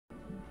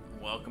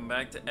welcome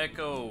back to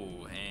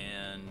Echo,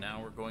 and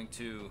now we're going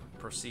to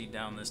proceed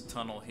down this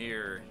tunnel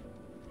here.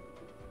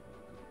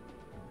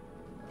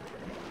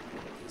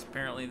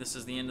 Apparently this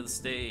is the end of the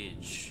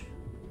stage.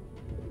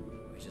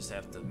 We just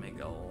have to make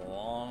a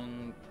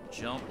long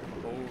jump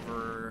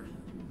over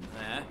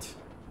that.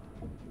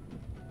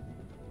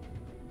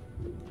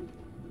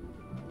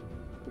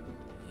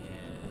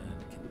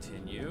 And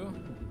continue.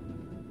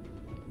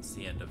 It's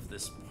the end of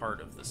this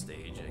part of the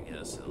stage, I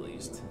guess, at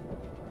least.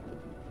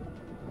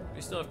 We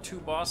still have 2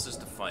 bosses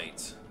to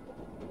fight.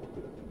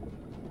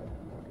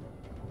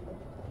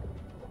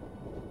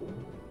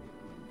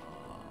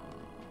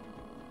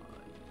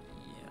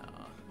 Yeah.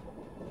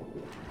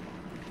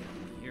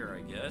 Here,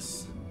 I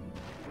guess.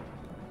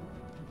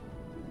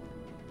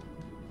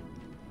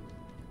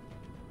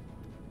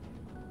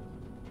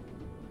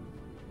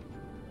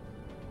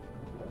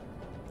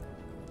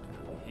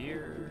 Down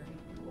here.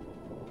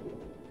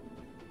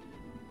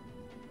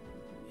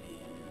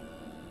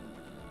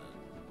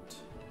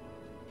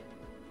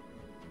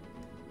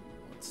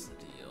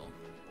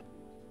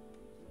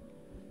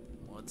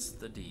 What's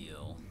the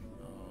deal?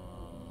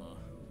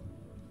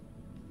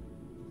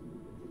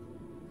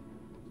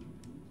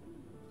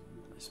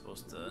 Am I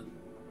supposed to?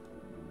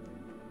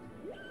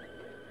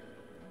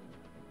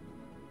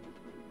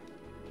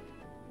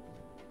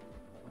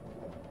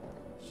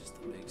 It's just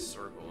a big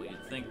circle.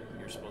 You'd think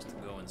you're supposed to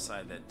go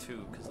inside that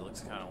tube because it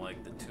looks kind of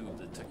like the tube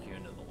that took you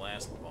into the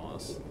last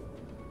boss.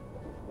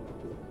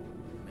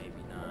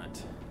 Maybe not.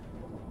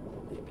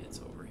 Maybe it's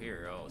over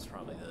here. Oh, it's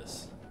probably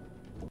this.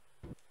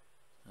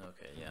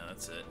 Okay, yeah,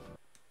 that's it.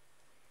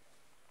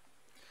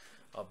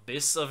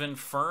 Abyss of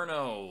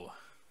Inferno.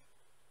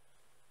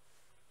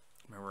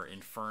 Remember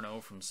Inferno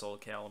from Soul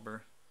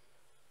Calibur?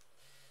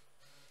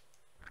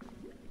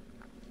 Yeah,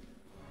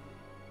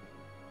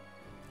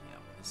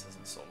 well, this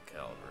isn't Soul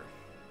Calibur.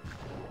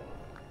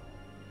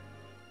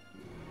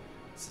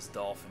 This is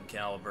Dolphin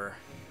Calibur.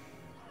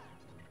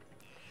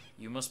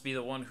 You must be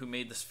the one who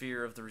made the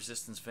sphere of the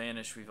resistance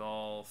vanish. We've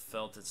all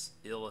felt its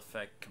ill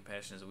effect.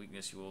 Compassion is a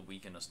weakness. You will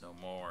weaken us no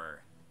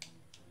more.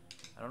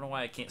 I don't know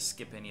why I can't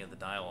skip any of the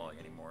dialogue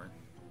anymore.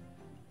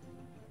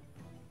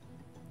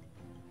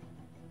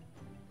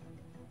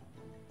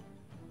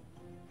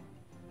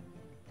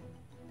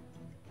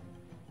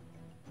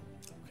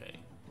 Okay.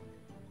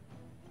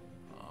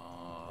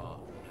 Now,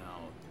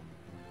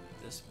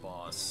 this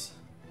boss.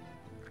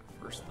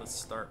 First, let's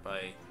start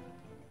by...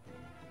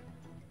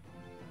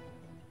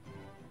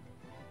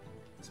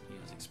 This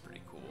music's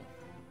pretty cool.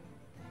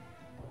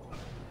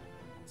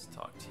 Let's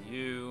talk to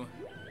you.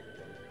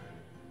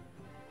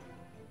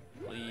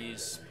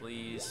 Please,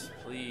 please,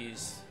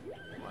 please.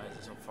 Why is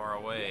it so far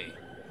away?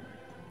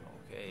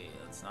 Okay,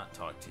 let's not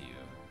talk to you.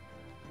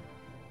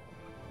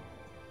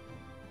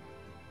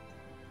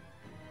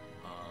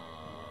 I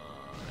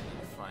need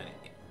to find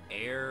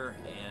air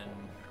and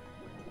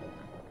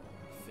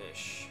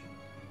fish.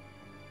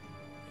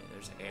 Okay,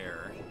 there's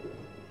air.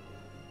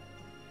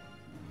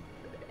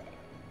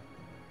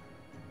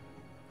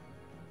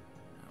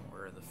 Now,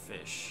 where are the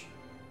fish?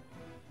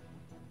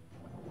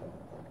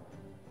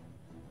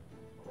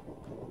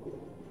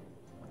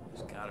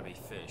 There's gotta be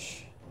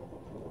fish.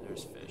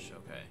 There's fish,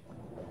 okay.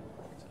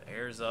 So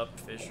air's up,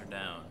 fish are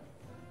down.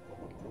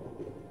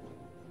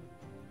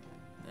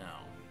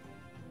 Now,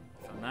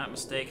 if I'm not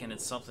mistaken,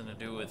 it's something to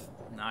do with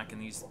knocking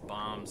these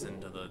bombs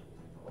into the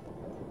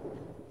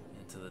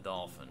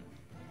dolphin.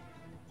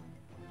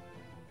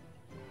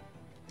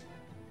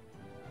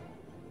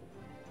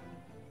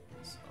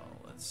 So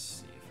let's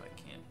see if I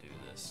can't do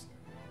this.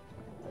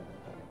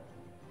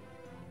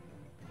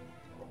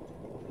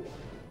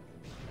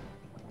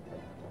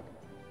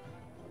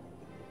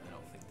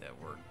 That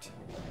worked.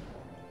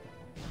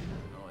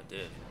 Oh, it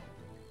did.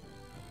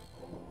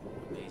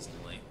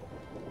 Amazingly.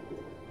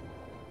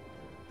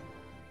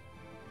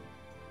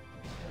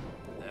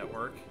 Did that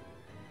work?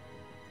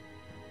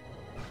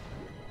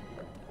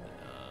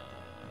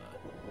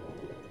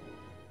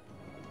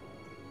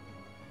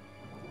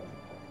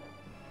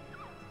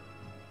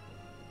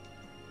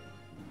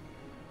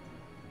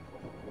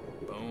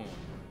 Boom.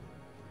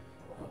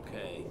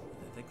 Okay,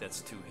 I think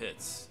that's 2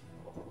 hits.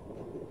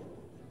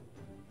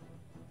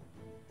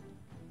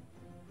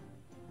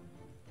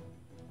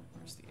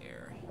 Where's the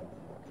air?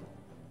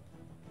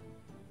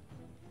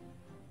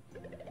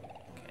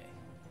 Okay.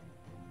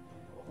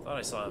 Thought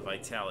I saw a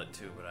Vitalit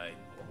too, but I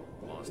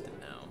lost it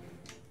now.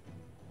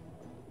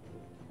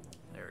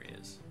 There he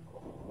is.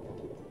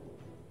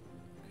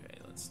 Okay,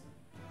 let's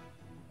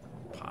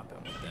pop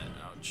him with that.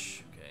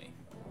 Ouch. Okay.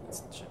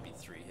 This should be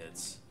 3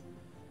 hits.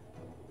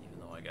 Even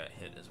though I got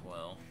hit as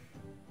well.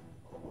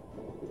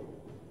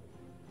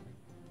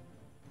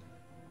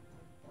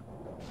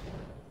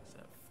 Is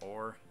that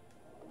 4?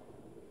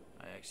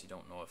 I actually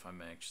don't know if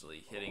I'm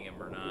actually hitting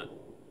him or not.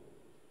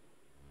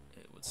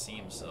 It would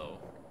seem so.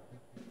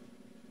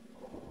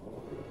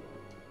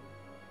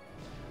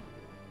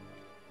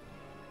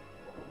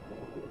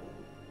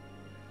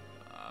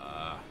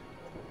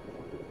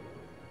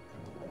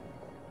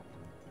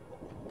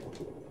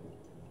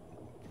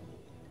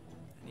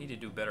 Need to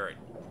do better at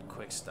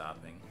quick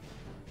stopping.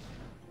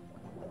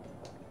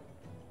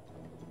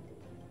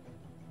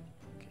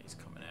 Okay, he's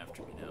coming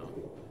after me now.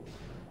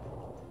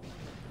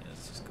 Yeah,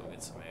 let's just go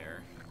get some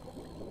air.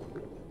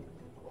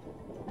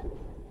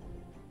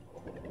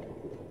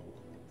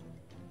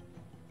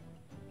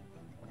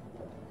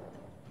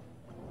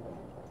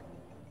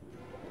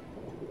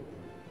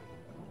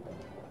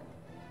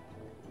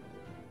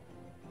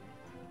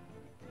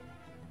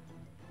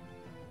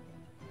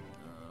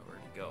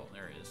 Where'd he go?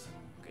 There he is.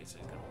 Okay, so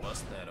he's gonna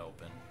bust that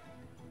open.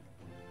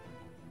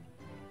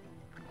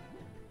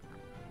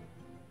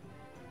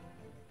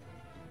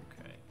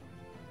 Okay.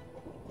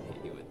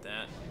 Hit you with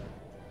that.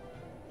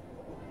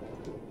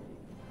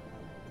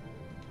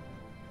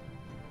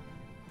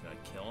 Did I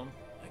kill him?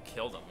 I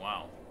killed him.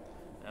 Wow.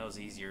 That was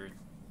easier.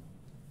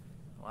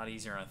 A lot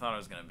easier than I thought it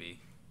was gonna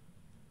be.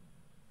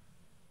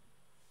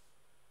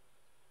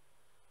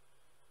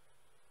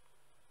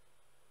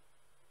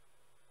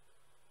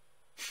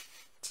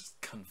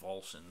 Just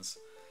convulsions.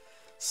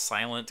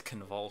 Silent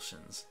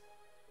convulsions.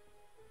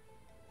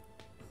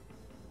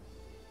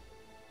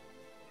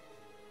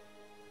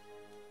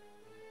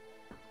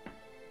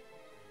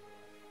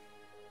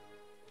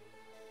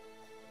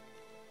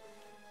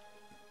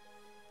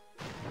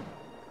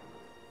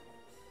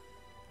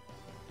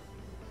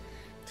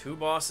 Two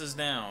bosses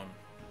down.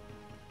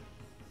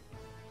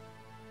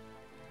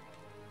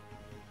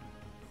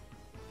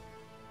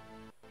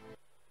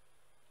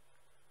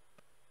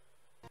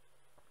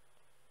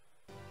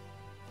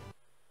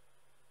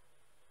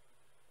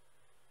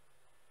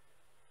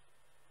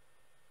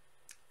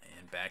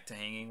 And back to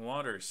Hanging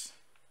Waters.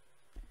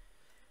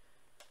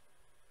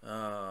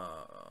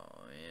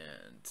 Oh,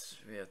 and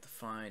we have to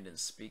find and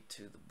speak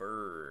to the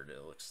bird,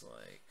 it looks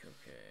like.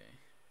 Okay.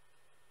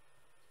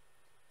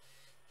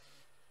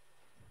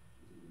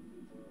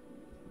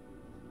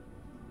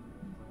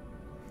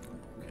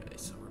 Okay,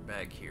 so we're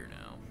back here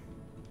now.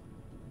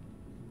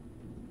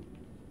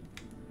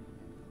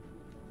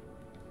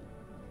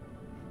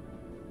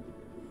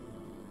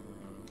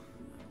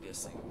 I'm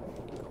guessing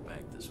we go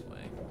back this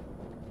way.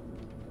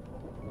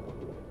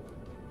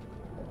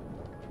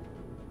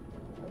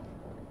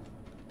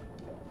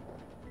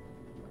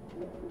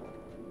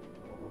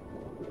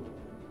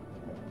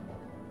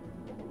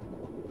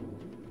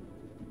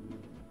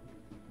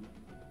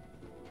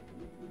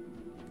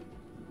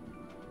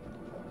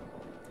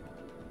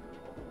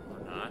 Or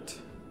not.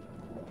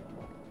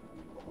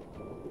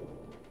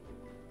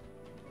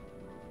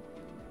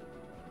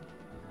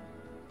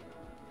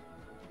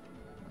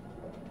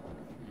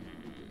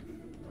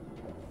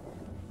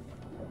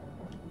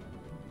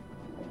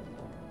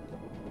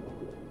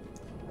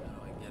 How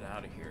do I get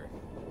out of here?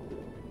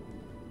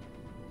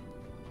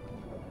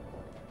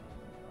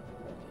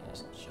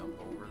 Just jump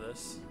over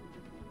this.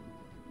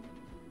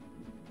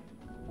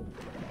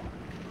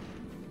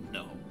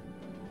 No.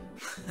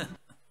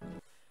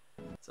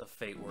 It's a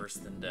fate worse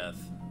than death.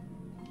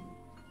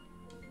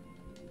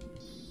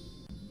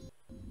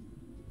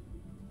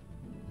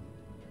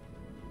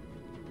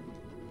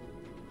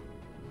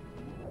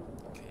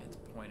 Okay, it's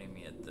pointing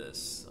me at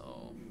this,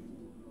 so...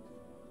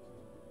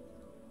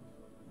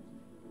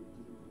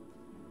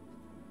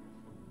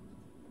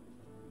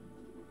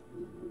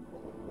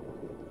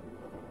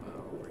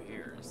 About over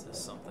here, is this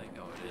something?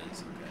 Oh, it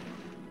is, okay.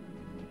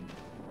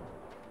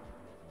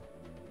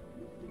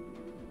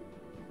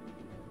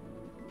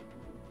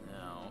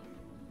 Now,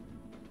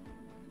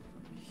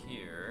 from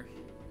here,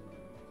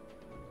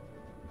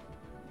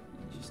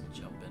 just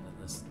jump into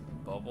this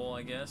bubble,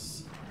 I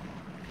guess.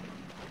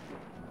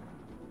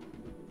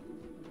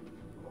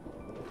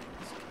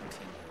 Let's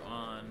continue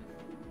on.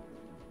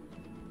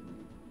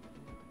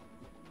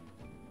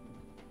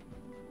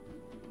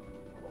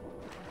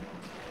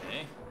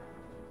 Okay.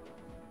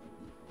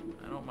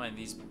 I don't mind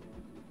these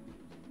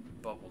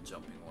bubble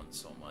jumping ones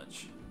so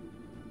much.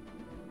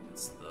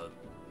 It's the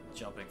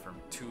jumping from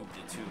tube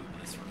to tube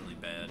that's really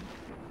bad.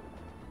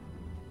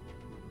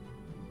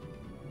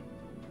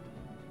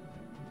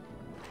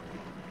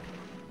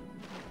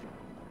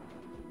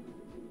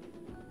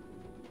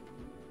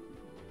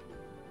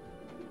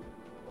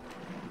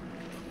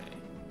 Okay.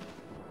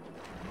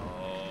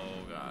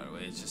 Oh god,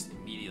 wait, it just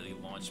immediately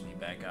launched me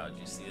back out. Did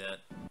you see that?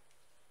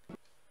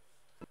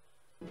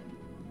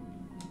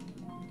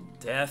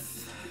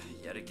 Death,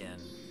 yet again.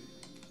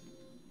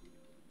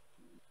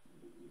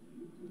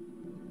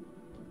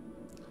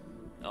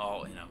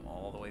 Oh, and I'm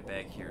all the way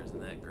back here. Isn't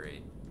that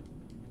great?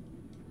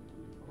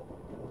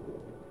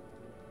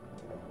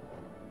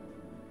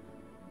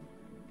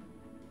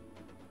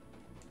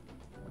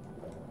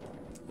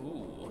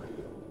 Ooh.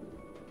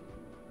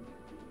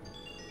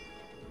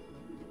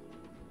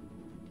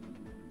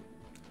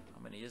 How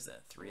many is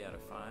that? 3 out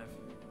of 5?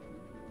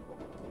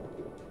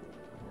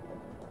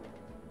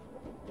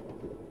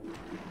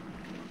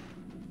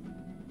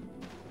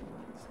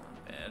 It's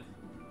not bad.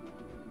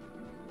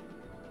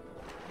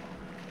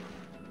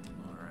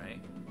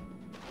 Alright.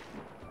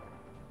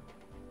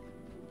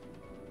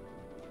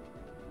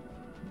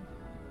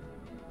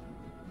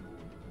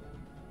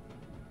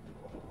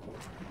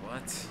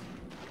 What?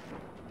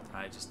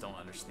 just don't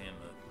understand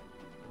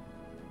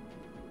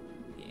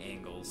the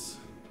angles.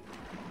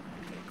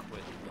 Okay,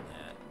 quit doing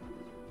that.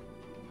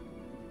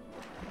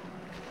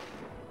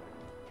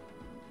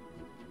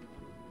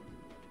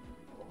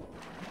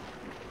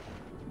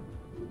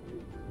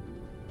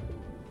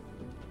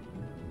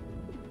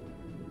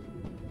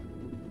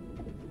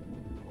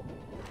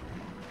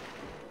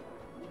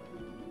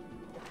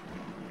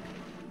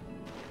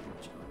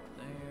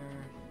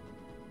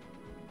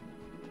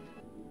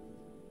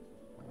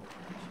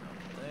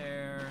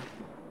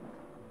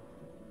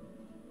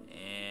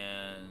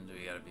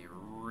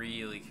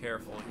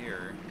 Careful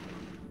here.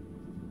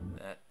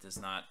 That does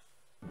not...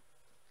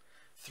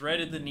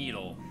 Threaded the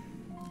needle.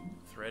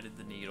 Threaded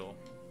the needle.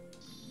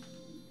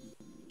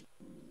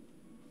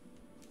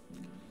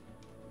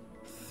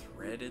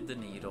 Threaded the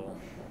needle.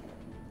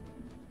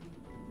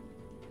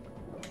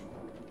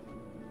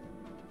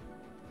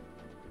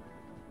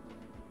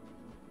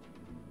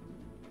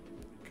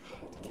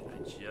 God, can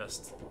I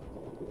just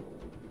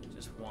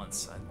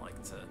once, I'd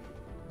like to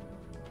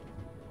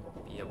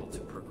be able to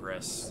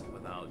progress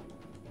without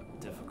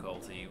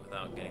difficulty,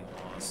 without getting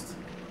lost,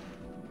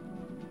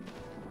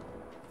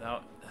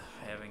 without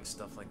having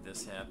stuff like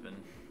this happen.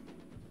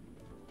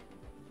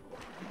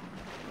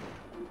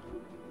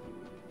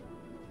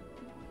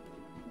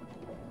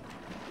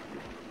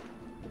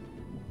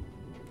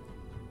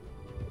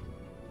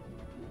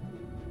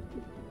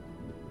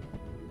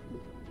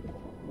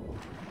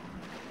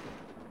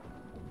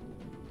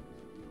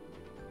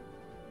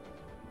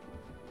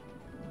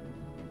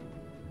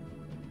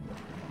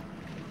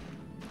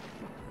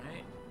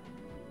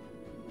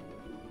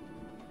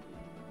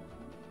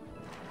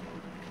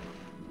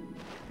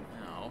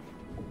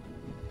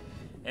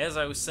 As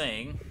I was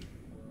saying,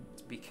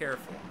 let's be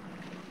careful.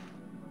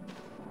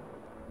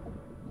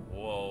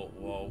 Whoa,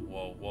 whoa,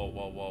 whoa, whoa,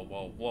 whoa, whoa,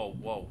 whoa, whoa,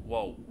 whoa,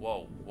 whoa,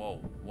 whoa, whoa,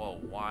 whoa.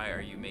 Why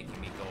are you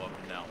making me go up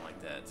and down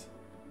like that?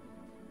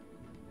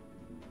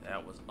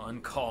 That was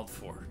uncalled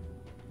for.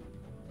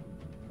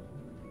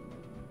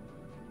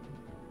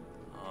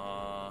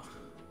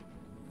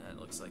 That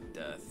looks like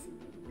death.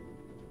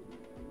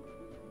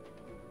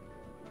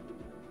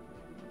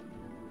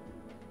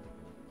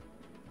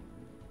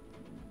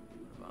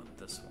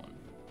 This one.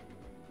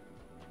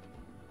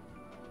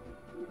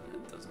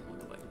 That doesn't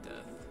look like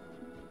death.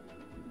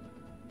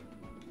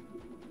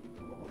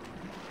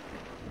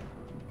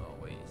 Oh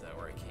wait, is that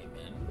where I came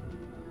in?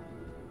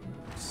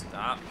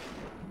 Stop.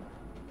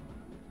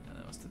 Yeah,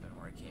 that must have been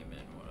where I came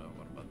in.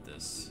 What about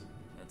this?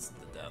 That's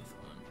the death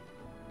one.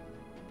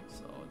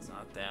 So it's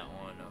not that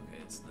one.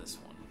 Okay, it's this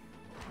one.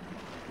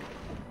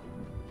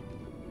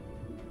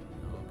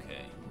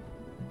 Okay.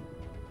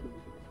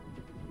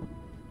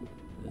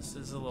 This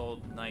is a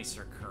little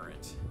nicer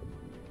current.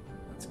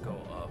 Let's go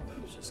up,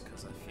 just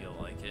because I feel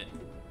like it.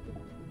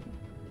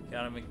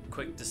 Gotta make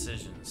quick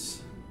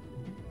decisions.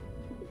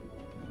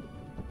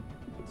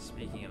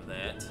 Speaking of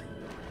that,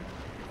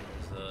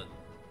 there's a...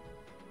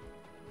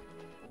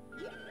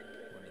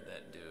 What did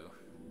that do?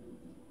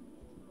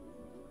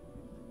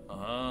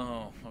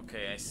 Oh,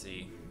 okay, I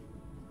see.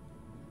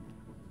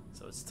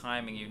 So it's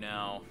timing you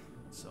now,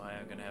 so I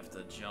am gonna have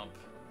to jump.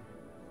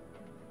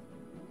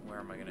 Where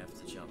am I gonna have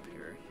to jump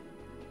here?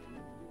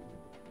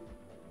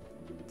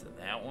 To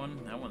that one?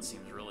 That one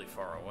seems really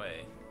far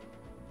away.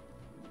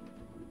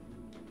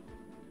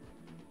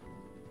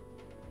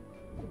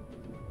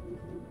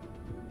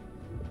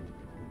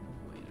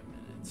 Wait a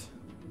minute.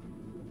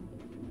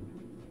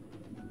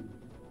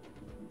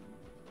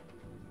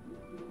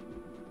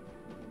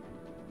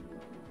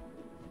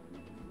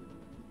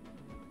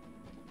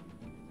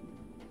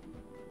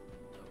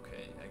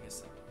 Okay, I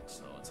guess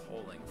so. It's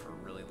holding for a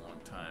really long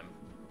time.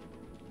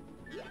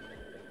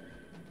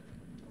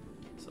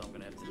 So I'm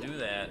gonna have to do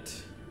that.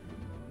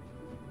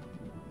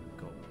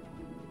 Go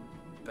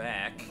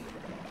back.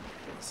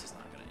 This is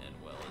not gonna end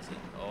well, is it?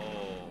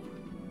 Oh.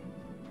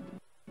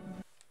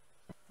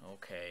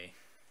 Okay.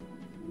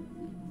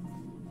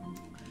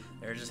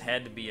 There just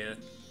had to be a...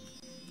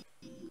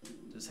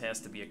 Just has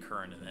to be a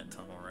current in that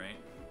tunnel, right?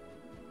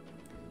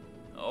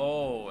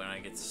 Oh, and I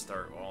get to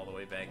start all the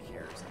way back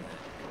here, isn't it?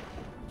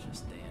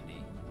 Just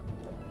dandy.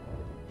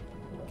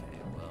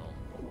 Okay, well,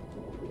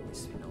 at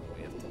least we know what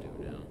we have to do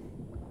now.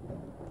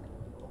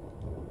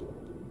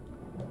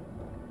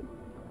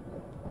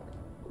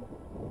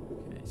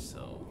 Okay,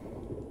 so...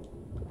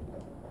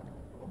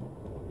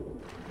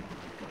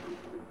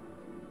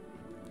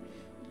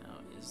 Now,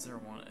 is there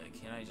one...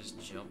 Can I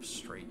just jump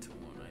straight to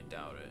one? I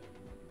doubt it.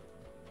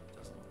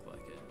 Doesn't look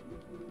like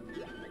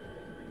it.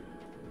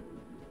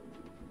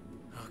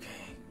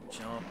 Okay,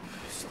 jump,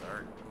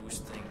 start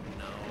boosting,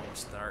 no,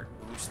 start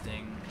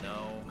boosting,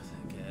 no.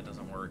 Okay, that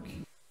doesn't work.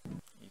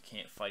 You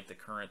can't fight the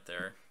current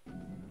there.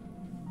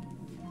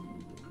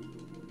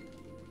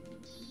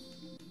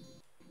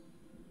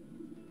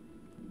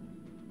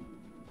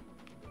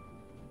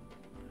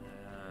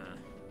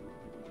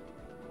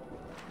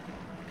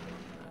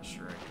 Not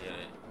sure I get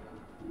it.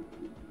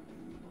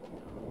 I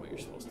don't know what you're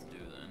supposed to do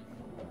then.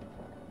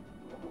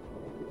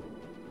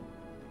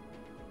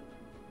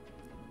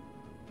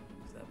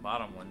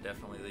 bottom one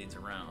definitely leads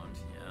around,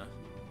 yeah.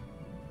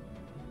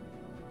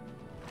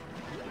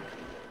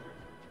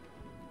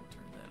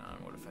 Turn that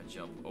on. What if I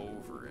jump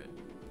over it?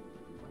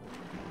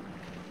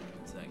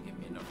 Does that give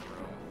me enough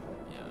room?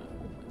 Yeah,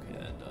 okay,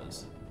 that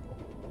does.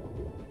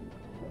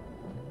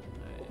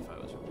 If I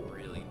was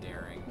really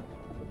daring,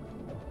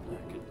 I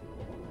could...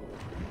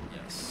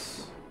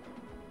 Yes.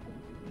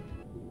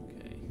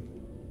 Okay.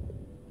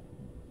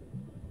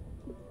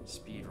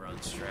 Speedrun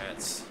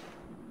strats.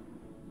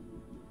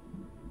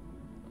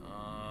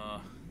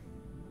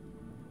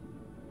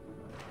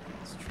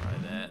 Let's try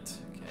that.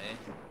 Okay.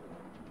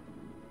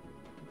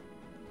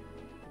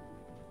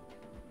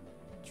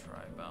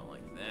 Try about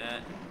like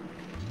that.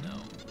 No.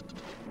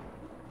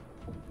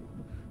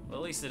 Well,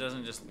 at least it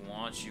doesn't just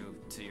launch you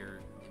to your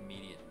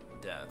immediate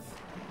death.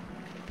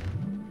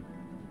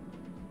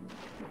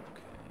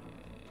 Okay.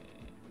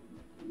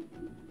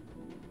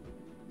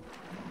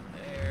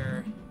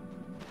 There.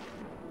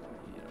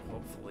 Yeah,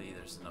 hopefully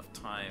there's enough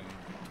time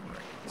to where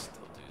I can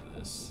still do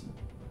this.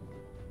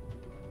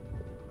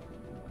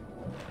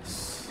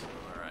 Yes.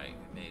 Alright,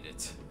 we made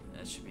it.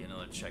 That should be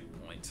another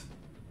checkpoint.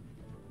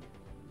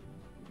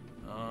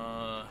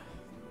 Oh,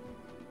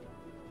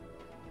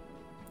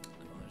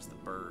 there's the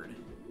bird.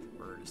 The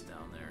bird is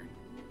down there.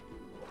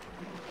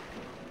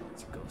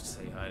 Let's go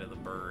say hi to the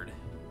bird.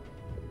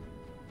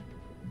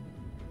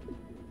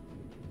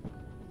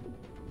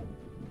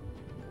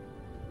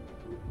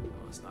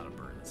 Oh, it's not a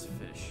bird, it's a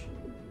fish.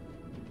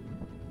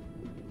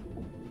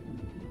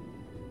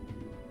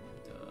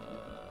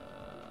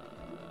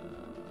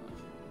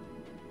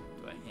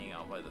 Do I hang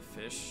out by the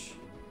fish?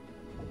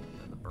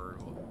 Then the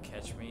bird will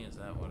catch me? Is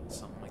that what,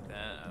 something like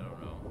that? I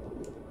don't know.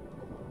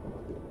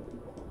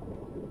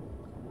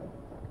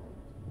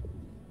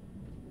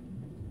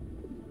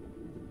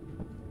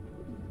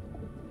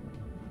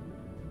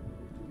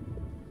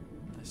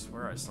 I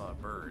swear I saw a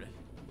bird.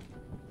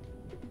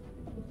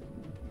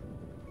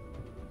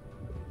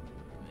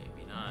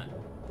 Maybe not.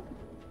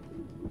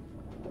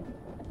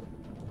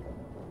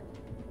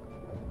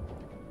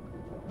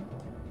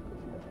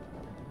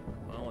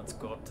 Well, let's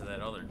go up to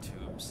that other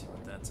tube, see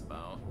what that's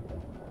about.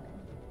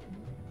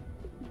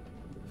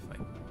 If I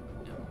am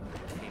capable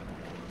of doing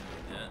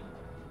that.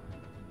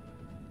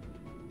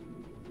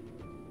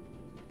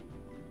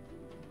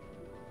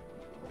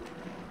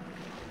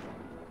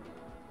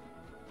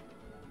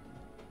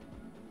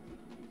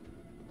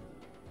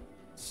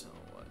 So,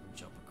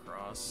 jump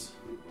across.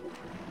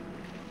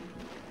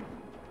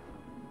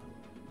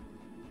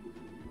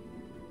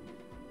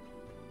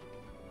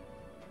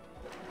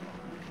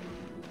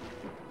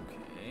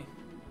 Okay.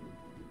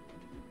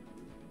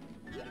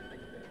 What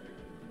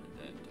did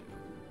that do?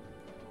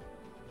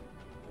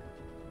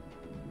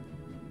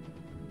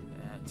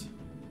 That.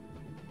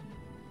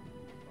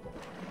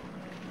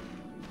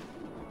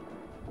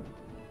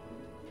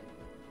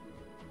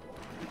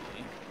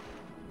 Okay.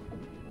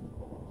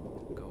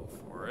 Go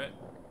for it.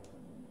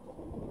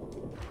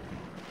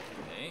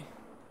 Okay.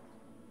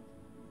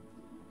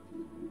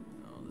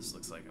 Oh, this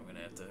looks like I'm gonna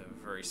have to have a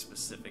very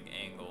specific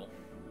angle.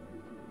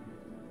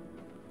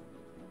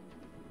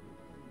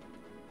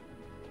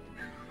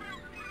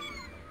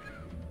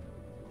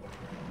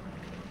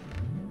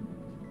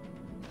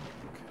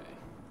 Okay.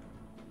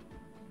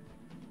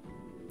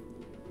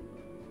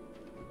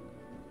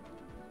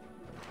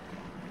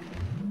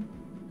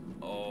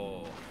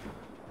 Oh. Oh,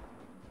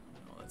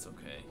 that's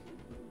okay.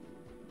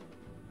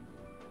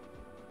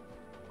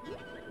 What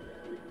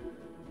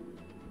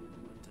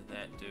did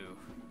that do?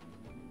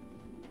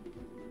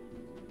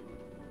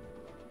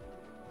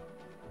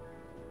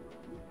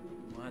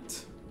 What?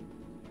 Is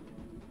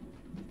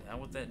that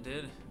what that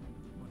did?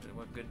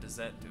 What good does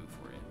that do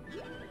for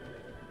you?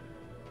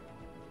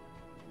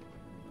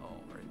 Oh,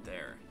 right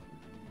there.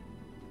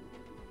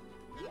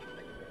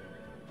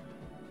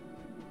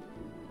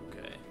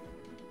 Okay.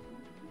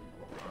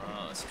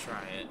 Let's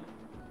try it.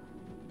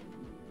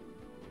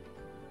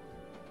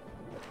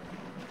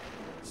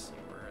 See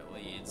where it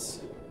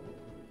leads.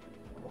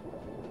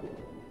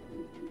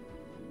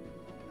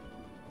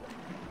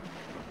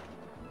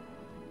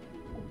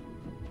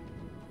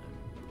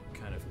 I'm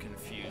kind of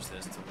confused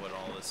as to what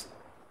all this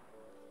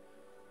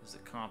is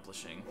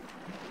accomplishing.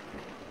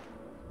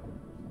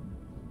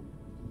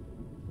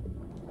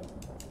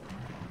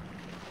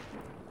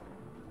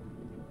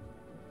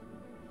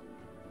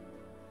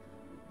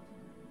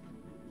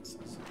 This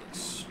is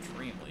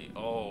extremely...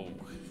 Oh.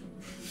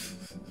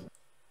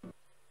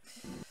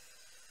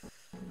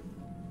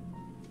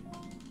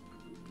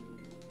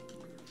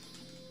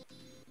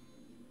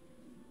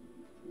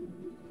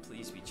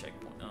 Please be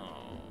checkpoint.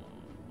 Oh.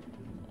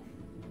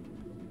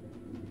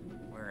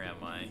 Where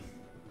am I?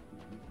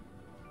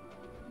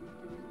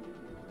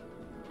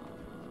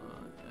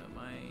 Am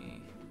I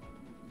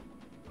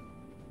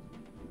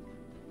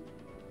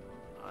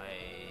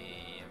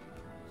am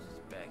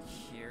back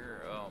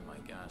here. Oh my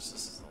gosh,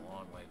 this is a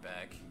long way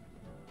back.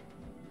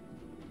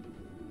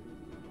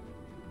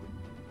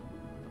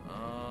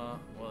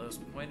 Well, it was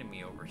pointing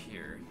me over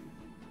here.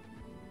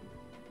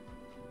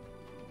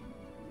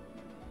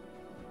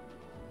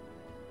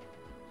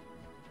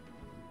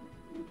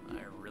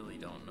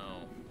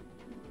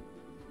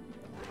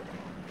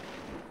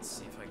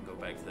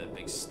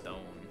 stone.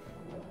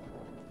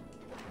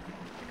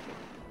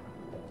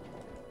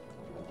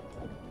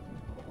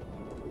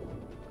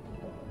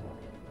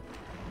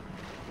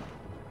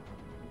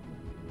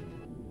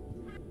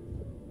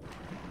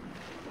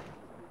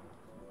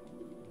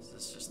 Is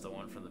this just the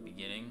one from the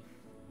beginning?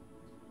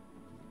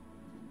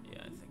 Yeah,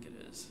 I think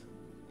it is.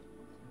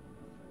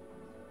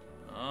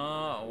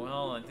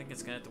 Well, I think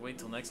it's gonna have to wait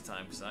till next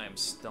time because I am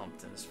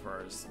stumped as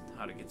far as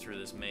how to get through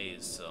this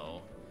maze,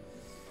 so...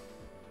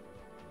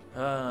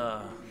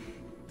 I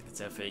think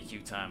it's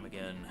FAQ time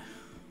again.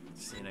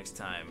 See you next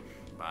time.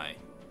 Bye.